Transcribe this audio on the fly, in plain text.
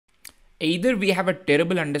Either we have a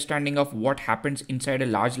terrible understanding of what happens inside a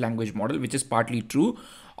large language model, which is partly true,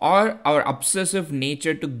 or our obsessive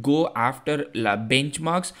nature to go after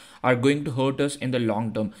benchmarks are going to hurt us in the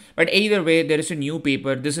long term. But either way, there is a new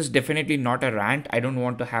paper. This is definitely not a rant. I don't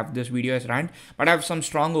want to have this video as rant, but I have some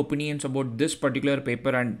strong opinions about this particular paper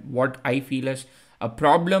and what I feel is a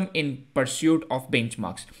problem in pursuit of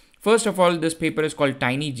benchmarks. First of all, this paper is called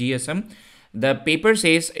TinyGSM. The paper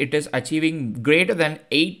says it is achieving greater than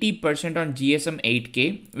 80% on GSM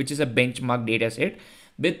 8K, which is a benchmark dataset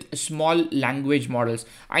with small language models.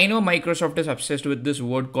 I know Microsoft is obsessed with this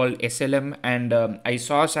word called SLM, and I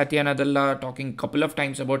saw Satya Nadella talking a couple of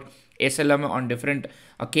times about SLM on different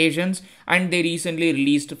occasions, and they recently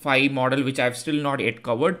released 5 model, which I've still not yet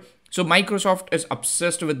covered. So Microsoft is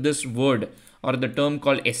obsessed with this word or the term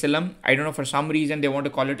called SLM. I don't know, for some reason they want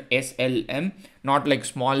to call it SLM, not like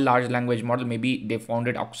small large language model. Maybe they found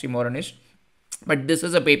it oxymoronish. But this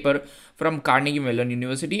is a paper from Carnegie Mellon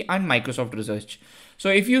University and Microsoft Research. So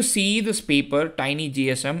if you see this paper,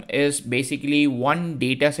 TinyGSM is basically one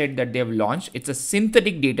dataset that they have launched. It's a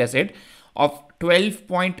synthetic dataset of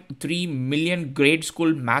 12.3 million grade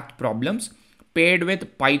school math problems paired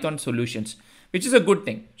with Python solutions, which is a good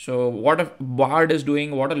thing. So what a BARD is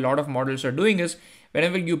doing, what a lot of models are doing is,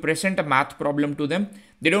 whenever you present a math problem to them,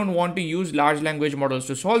 they don't want to use large language models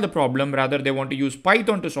to solve the problem. Rather, they want to use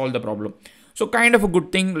Python to solve the problem. So kind of a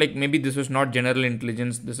good thing. Like, maybe this is not general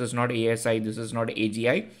intelligence, this is not ASI, this is not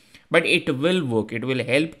AGI, but it will work. It will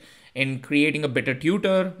help in creating a better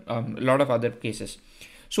tutor, a lot of other cases.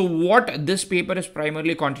 So what this paper is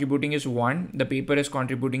primarily contributing is, one, the paper is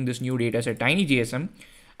contributing this new dataset TinyGSM,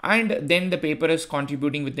 and then the paper is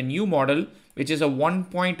contributing with the new model, which is a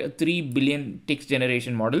 1.3 billion text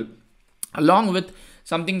generation model, along with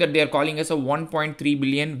something that they are calling as a 1.3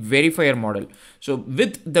 billion verifier model. So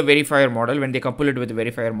with the verifier model, when they couple it with the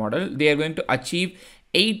verifier model, they are going to achieve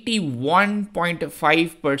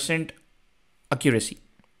 81.5% accuracy.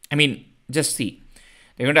 I mean, just see,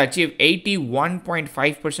 they're going to achieve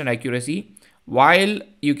 81.5% accuracy, while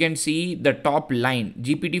you can see the top line,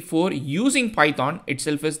 GPT-4 using Python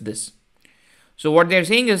itself is this. So what they're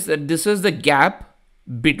saying is that this is the gap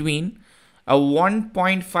between a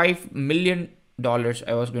 $1.5 million,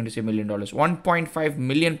 I was going to say $1 million, 1.5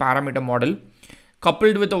 million parameter model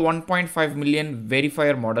coupled with a 1.5 million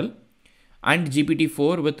verifier model and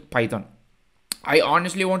GPT-4 with Python. I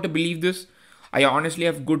honestly want to believe this. I honestly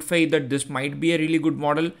have good faith that this might be a really good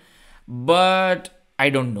model, but I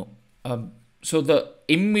don't know. So the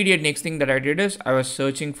immediate next thing that I did is I was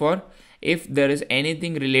searching for if there is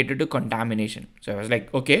anything related to contamination. So I was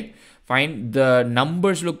like, okay, fine. The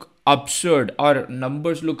numbers look absurd, or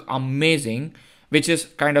numbers look amazing, which is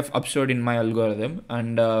kind of absurd in my algorithm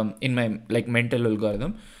and in my like mental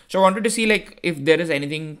algorithm. So I wanted to see like if there is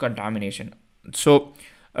anything contamination. So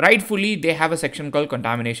rightfully, they have a section called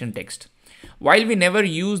contamination text. While we never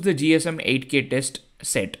use the GSM 8K test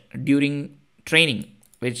set during training,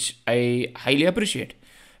 which I highly appreciate.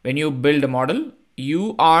 When you build a model,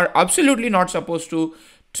 you are absolutely not supposed to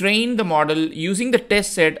train the model using the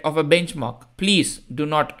test set of a benchmark. Please do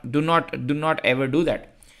not ever do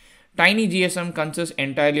that. TinyGSM consists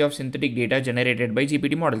entirely of synthetic data generated by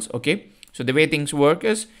GPT models. Okay, so the way things work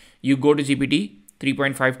is you go to GPT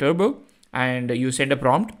 3.5 Turbo and you send a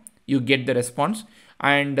prompt, you get the response,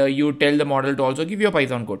 and you tell the model to also give you a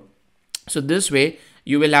Python code. So this way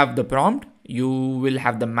you will have the prompt, you will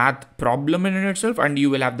have the math problem in itself, and you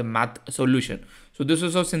will have the math solution. So this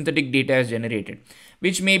is how synthetic data is generated,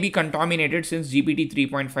 which may be contaminated since GPT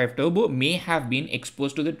 3.5 Turbo may have been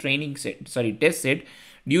exposed to the test set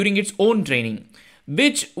during its own training,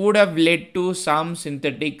 which would have led to some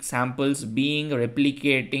synthetic samples being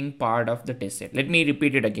replicating part of the test set. Let me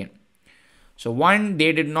repeat it again. So one,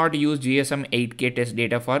 they did not use GSM 8K test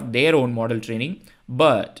data for their own model training,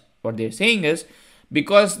 but what they're saying is,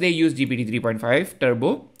 because they use GPT 3.5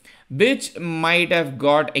 Turbo, which might have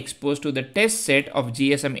got exposed to the test set of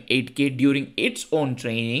GSM 8K during its own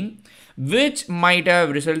training, which might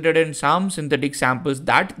have resulted in some synthetic samples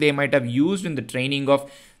that they might have used in the training of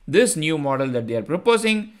this new model that they are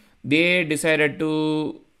proposing, they decided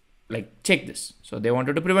to like check this. So they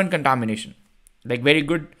wanted to prevent contamination. Like, very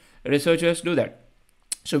good researchers do that.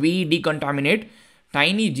 So we decontaminate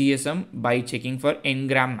TinyGSM by checking for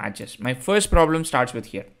n-gram matches. My first problem starts with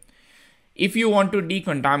here. If you want to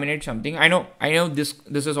decontaminate something, I know this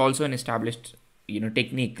is also an established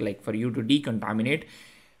technique, like for you to decontaminate,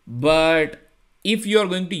 but if you are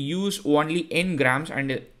going to use only n grams,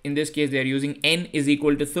 and in this case they are using n is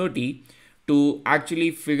equal to 30 to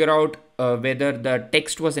actually figure out whether the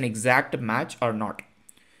text was an exact match or not.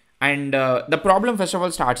 And the problem first of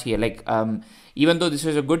all starts here. Like even though this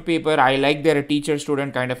is a good paper, I like their teacher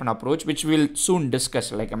student kind of an approach, which we'll soon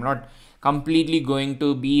discuss. Like I'm not completely going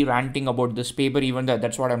to be ranting about this paper, even though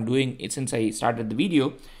that's what I'm doing since I started the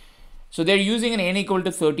video. So they're using an n equal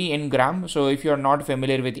to 30 n-gram. So if you're not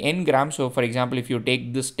familiar with n-gram, so for example, if you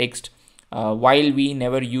take this text, while we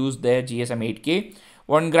never use the GSM 8K,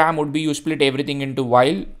 1 gram would be you split everything into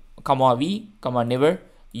while, comma v, comma never,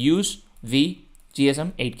 use v,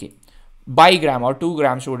 GSM 8K. By gram or 2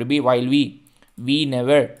 grams would be while we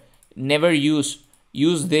never use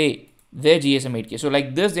they, their GSM 8K. So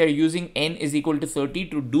like this, they're using n is equal to 30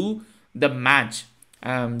 to do the match.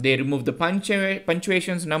 They remove the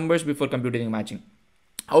punctuations, numbers before computing matching.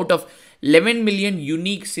 Out of 11 million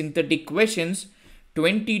unique synthetic questions,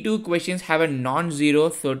 22 questions have a non-zero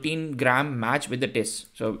 13-gram match with the test.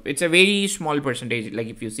 So it's a very small percentage, like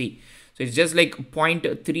if you see. So it's just like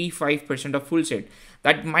 0.35% of full set.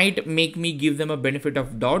 That might make me give them a benefit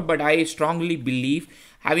of doubt, but I strongly believe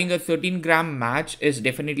having a 13-gram match is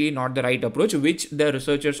definitely not the right approach, which the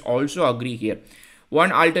researchers also agree here.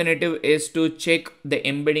 One alternative is to check the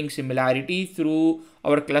embedding similarity through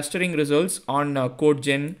our clustering results on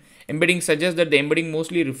CodeGen. Embedding suggests that the embedding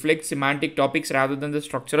mostly reflects semantic topics rather than the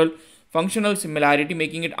structural functional similarity,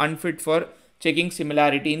 making it unfit for checking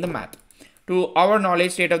similarity in the math. To our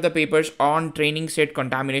knowledge, state of the papers on training set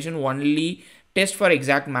contamination only test for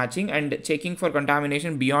exact matching, and checking for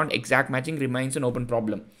contamination beyond exact matching remains an open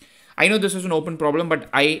problem. I know this is an open problem, but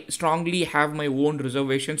I strongly have my own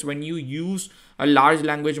reservations when you use a large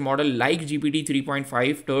language model like GPT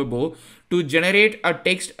 3.5 Turbo to generate a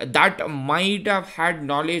text that might have had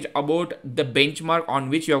knowledge about the benchmark on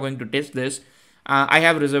which you're going to test this. I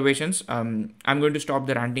have reservations. I'm going to stop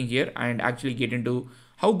the ranting here and actually get into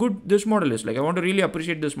how good this model is. Like, I want to really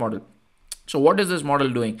appreciate this model. So what is this model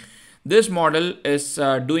doing? This model is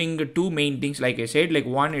doing two main things, like I said. Like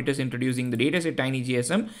one, it is introducing the dataset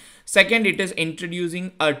TinyGSM. Second, it is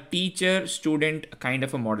introducing a teacher-student kind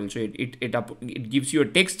of a model. So it gives you a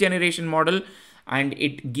text generation model, and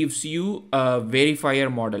it gives you a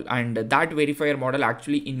verifier model. And that verifier model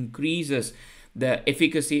actually increases the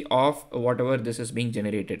efficacy of whatever this is being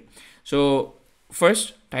generated. So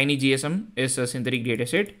first, TinyGSM is a synthetic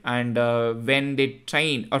dataset, and when they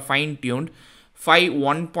train or fine-tuned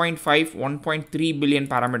 1.3 billion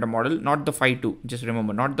parameter model, not the 5.2, just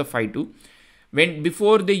remember, not the 5.2. When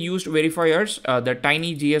before they used verifiers, the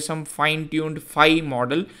TinyGSM fine-tuned 5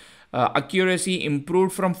 model accuracy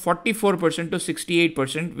improved from 44% to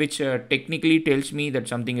 68%, which technically tells me that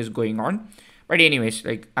something is going on. But anyways,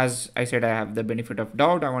 like as I said, I have the benefit of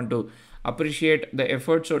doubt. I want to appreciate the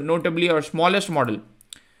effort. So notably, our smallest model,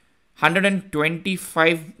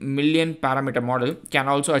 125 million parameter model, can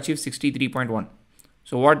also achieve 63.1.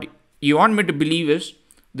 So what you want me to believe is,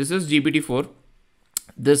 this is GPT-4,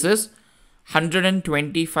 this is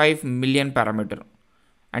 125 million parameter,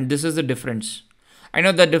 and this is the difference. I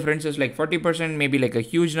know the difference is like 40%, maybe like a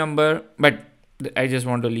huge number, but I just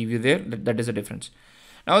want to leave you there. That is a difference.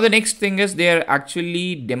 Now the next thing is, they are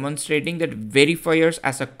actually demonstrating that verifiers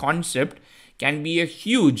as a concept can be a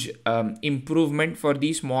huge improvement for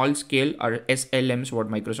the small scale or SLMs, what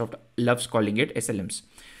Microsoft loves calling it, SLMs.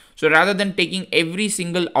 So rather than taking every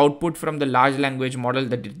single output from the large language model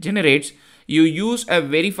that it generates, you use a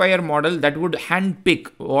verifier model that would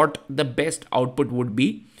handpick what the best output would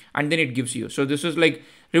be, and then it gives you. So this is like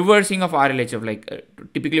reversing of RLHF, like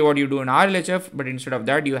typically what you do in RLHF, but instead of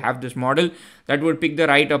that, you have this model that would pick the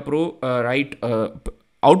right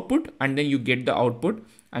output, and then you get the output,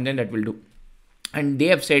 and then that will do. And they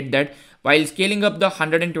have said that while scaling up the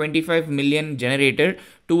 125 million generator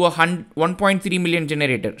to a 1.3 million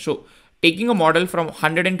generator, so taking a model from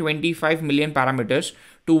 125 million parameters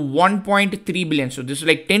to 1.3 billion, so this is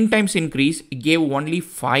like 10 times increase, gave only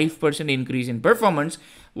 5% increase in performance,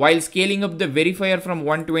 while scaling up the verifier from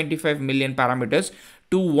 125 million parameters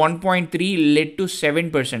to 1.3 led to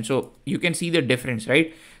 7%. So you can see the difference,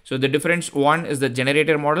 right? So the difference, one is the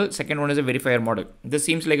generator model, second one is a verifier model. This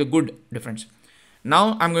seems like a good difference.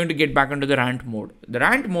 Now I'm going to get back into the rant mode. The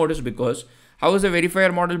rant mode is because how is the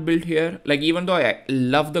verifier model built here? Like, even though I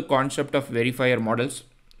love the concept of verifier models,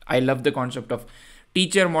 I love the concept of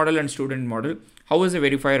teacher model and student model, how is a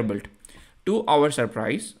verifier built? To our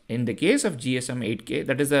surprise, in the case of GSM 8K,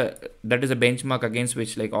 that is a benchmark against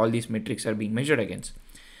which like all these metrics are being measured against.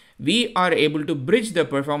 We are able to bridge the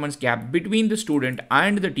performance gap between the student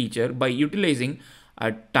and the teacher by utilizing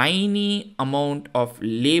a tiny amount of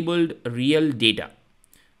labeled real data.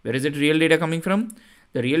 Where is it real data coming from?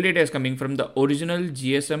 The real data is coming from the original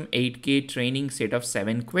GSM 8K training set of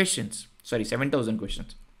 7,000 questions.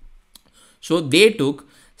 So they took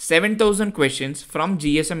 7,000 questions from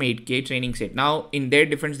GSM 8K training set. Now, in their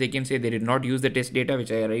defense, they can say they did not use the test data,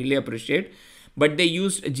 which I really appreciate, but they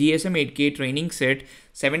used GSM 8K training set,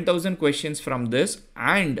 7,000 questions from this,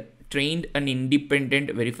 and trained an independent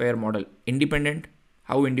verifier model. Independent?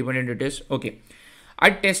 How independent it is? Okay.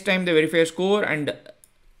 At test time, the verifier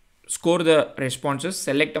score the responses,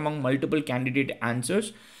 select among multiple candidate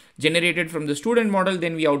answers generated from the student model,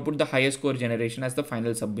 then we output the highest score generation as the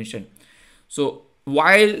final submission. So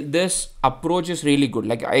while this approach is really good,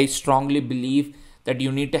 like I strongly believe that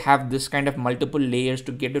you need to have this kind of multiple layers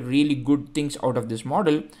to get really good things out of this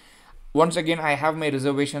model. Once again, I have my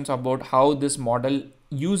reservations about how this model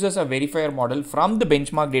uses a verifier model from the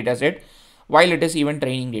benchmark dataset while it is even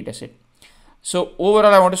training dataset. So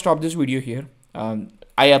overall, I want to stop this video here.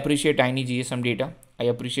 I appreciate TinyGSM data. I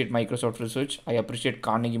appreciate Microsoft Research. I appreciate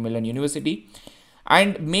Carnegie Mellon University.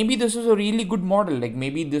 And maybe this is a really good model. Like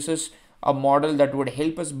maybe this is a model that would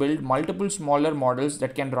help us build multiple smaller models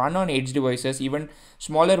that can run on edge devices, even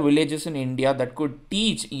smaller villages in India that could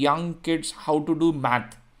teach young kids how to do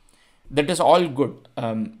math. That is all good.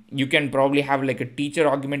 You can probably have like a teacher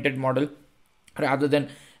augmented model rather than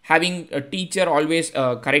having a teacher always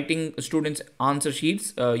correcting students' answer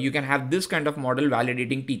sheets. You can have this kind of model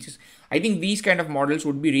validating teachers. I think these kind of models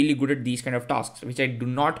would be really good at these kind of tasks, which I do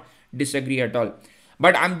not disagree at all.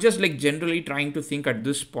 But I'm just like generally trying to think at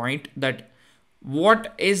this point that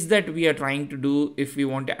what is that we are trying to do if we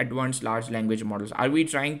want to advance large language models? Are we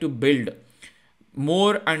trying to build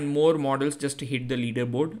more and more models just to hit the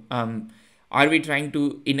leaderboard? Are we trying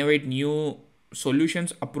to innovate new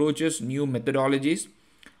solutions, approaches, new methodologies?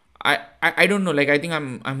 I don't know. Like I think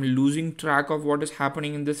I'm losing track of what is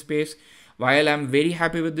happening in this space. While I'm very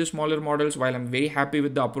happy with the smaller models, while I'm very happy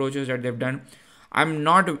with the approaches that they've done, I'm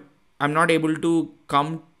not able to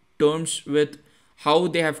come terms with how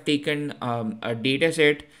they have taken a data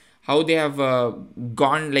set, how they have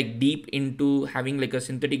gone like deep into having like a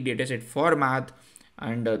synthetic data set for math,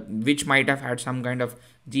 and which might have had some kind of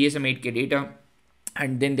GSM 8K data,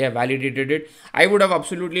 and then they have validated it. I would have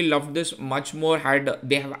absolutely loved this much more had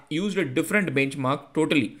they have used a different benchmark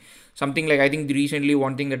totally. Something like, I think recently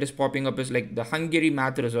one thing that is popping up is like the Hungary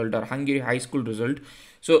math result or Hungary high school result.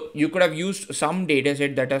 So you could have used some data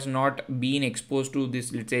set that has not been exposed to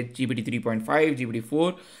this, let's say GPT 3.5, GPT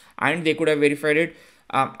 4, and they could have verified it.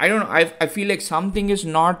 I don't know. I feel like something is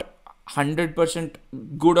not 100%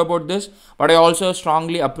 good about this, but I also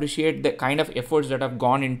strongly appreciate the kind of efforts that have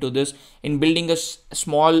gone into this in building a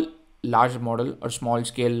small large model or small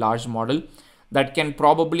scale large model that can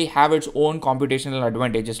probably have its own computational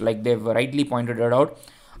advantages, like they've rightly pointed it out.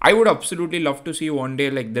 I would absolutely love to see one day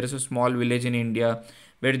like there is a small village in India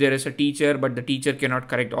where there is a teacher, but the teacher cannot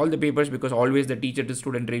correct all the papers because always the teacher to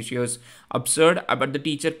student ratio is absurd, but the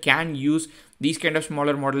teacher can use these kind of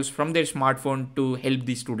smaller models from their smartphone to help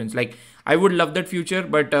these students. Like I would love that future,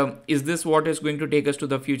 but is this what is going to take us to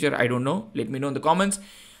the future? I don't know. Let me know in the comments.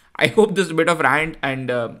 I hope this is a bit of rant,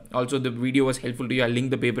 and also the video was helpful to you. I'll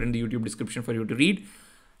link the paper in the YouTube description for you to read.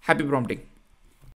 Happy prompting.